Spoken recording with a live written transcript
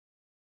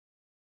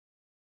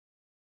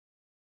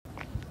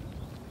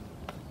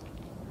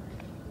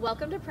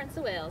Welcome to Prince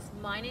of Wales.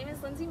 My name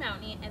is Lindsay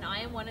Mountney and I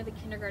am one of the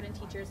kindergarten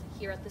teachers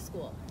here at the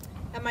school.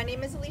 And my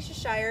name is Alicia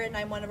Shire and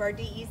I'm one of our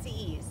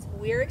DECEs.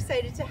 We're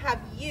excited to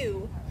have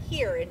you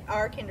here in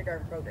our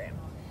kindergarten program.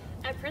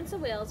 At Prince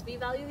of Wales, we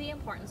value the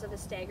importance of a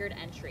staggered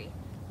entry.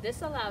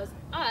 This allows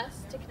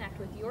us to connect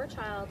with your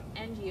child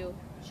and you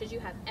should you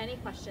have any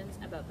questions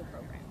about the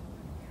program.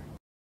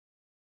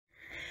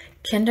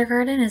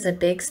 Kindergarten is a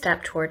big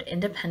step toward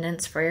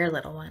independence for your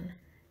little one.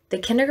 The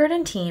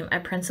kindergarten team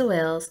at Prince of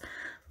Wales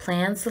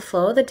plans the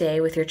flow of the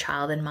day with your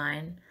child in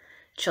mind.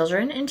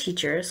 Children and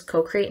teachers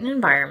co-create an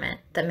environment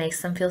that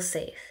makes them feel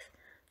safe.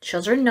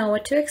 Children know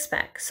what to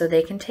expect so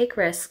they can take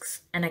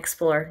risks and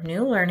explore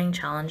new learning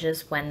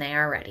challenges when they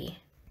are ready.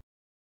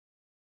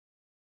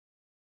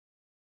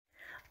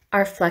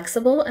 Our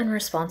flexible and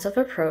responsive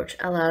approach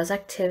allows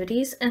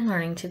activities and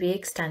learning to be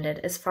extended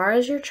as far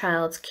as your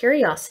child's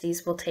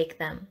curiosities will take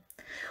them.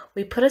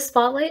 We put a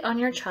spotlight on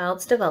your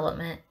child's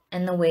development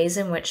and the ways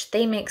in which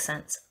they make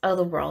sense of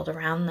the world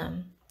around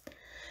them.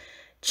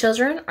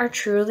 Children are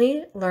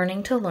truly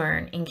learning to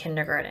learn in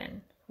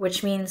kindergarten,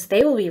 which means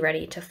they will be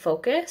ready to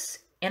focus,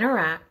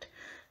 interact,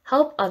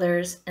 help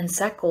others, and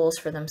set goals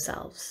for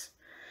themselves.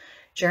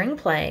 During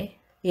play,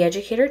 the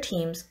educator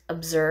teams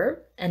observe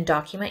and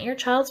document your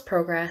child's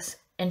progress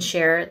and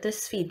share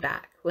this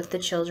feedback with the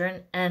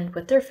children and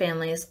with their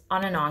families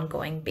on an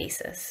ongoing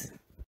basis.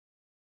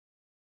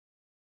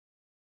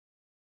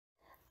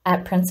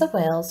 At Prince of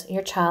Wales,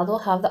 your child will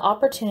have the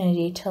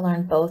opportunity to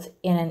learn both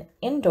in an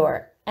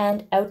indoor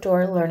and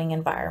outdoor learning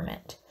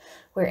environment,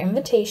 where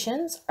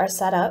invitations are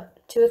set up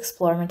to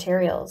explore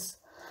materials.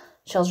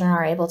 Children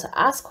are able to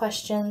ask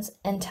questions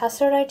and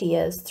test out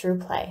ideas through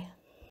play.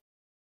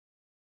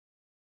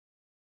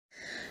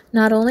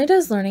 Not only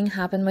does learning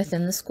happen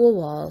within the school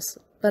walls,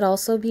 but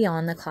also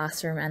beyond the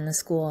classroom and the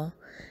school.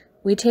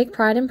 We take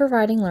pride in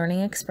providing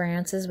learning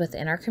experiences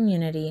within our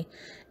community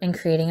and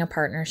creating a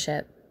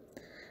partnership.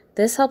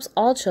 This helps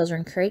all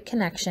children create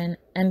connection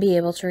and be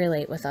able to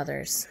relate with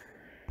others.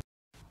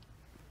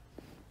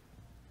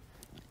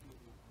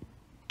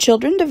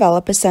 Children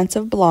develop a sense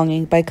of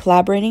belonging by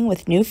collaborating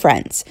with new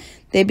friends.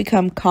 They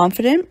become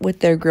confident with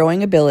their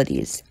growing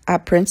abilities.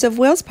 At Prince of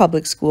Wales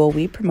Public School,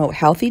 we promote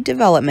healthy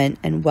development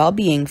and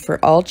well-being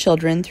for all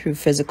children through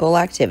physical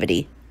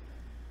activity.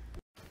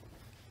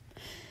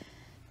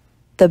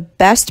 The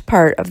best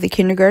part of the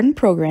kindergarten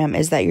program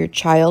is that your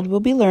child will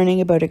be learning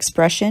about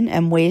expression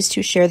and ways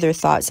to share their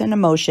thoughts and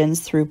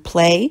emotions through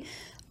play,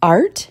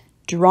 art,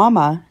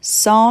 drama,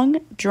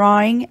 song,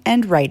 drawing,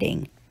 and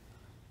writing.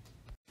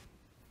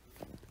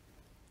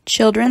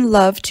 Children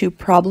love to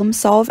problem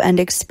solve and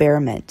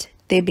experiment.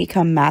 They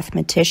become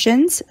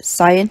mathematicians,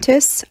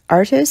 scientists,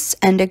 artists,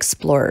 and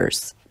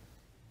explorers.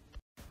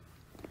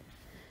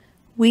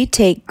 We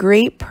take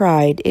great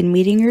pride in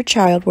meeting your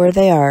child where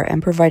they are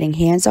and providing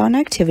hands-on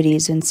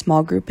activities and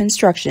small group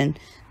instruction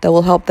that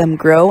will help them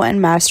grow and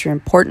master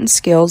important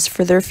skills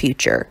for their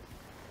future.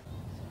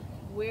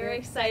 We're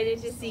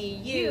excited to see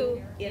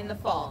you in the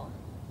fall.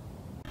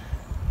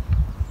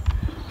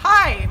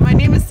 Hi, my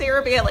name is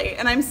Sarah Bailey,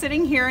 and I'm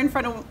sitting here in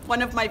front of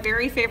one of my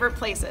very favorite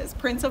places,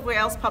 Prince of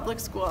Wales Public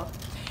School.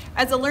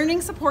 As a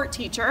learning support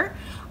teacher,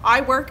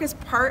 I work as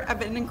part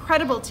of an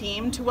incredible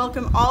team to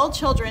welcome all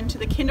children to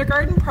the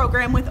kindergarten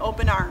program with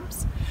open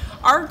arms.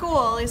 Our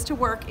goal is to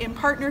work in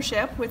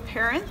partnership with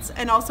parents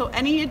and also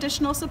any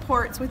additional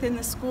supports within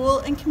the school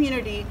and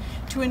community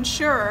to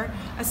ensure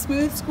a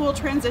smooth school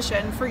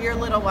transition for your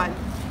little one.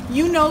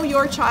 You know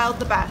your child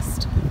the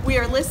best. We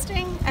are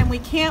listening and we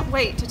can't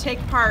wait to take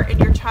part in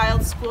your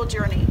child's school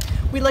journey.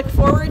 We look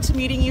forward to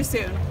meeting you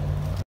soon.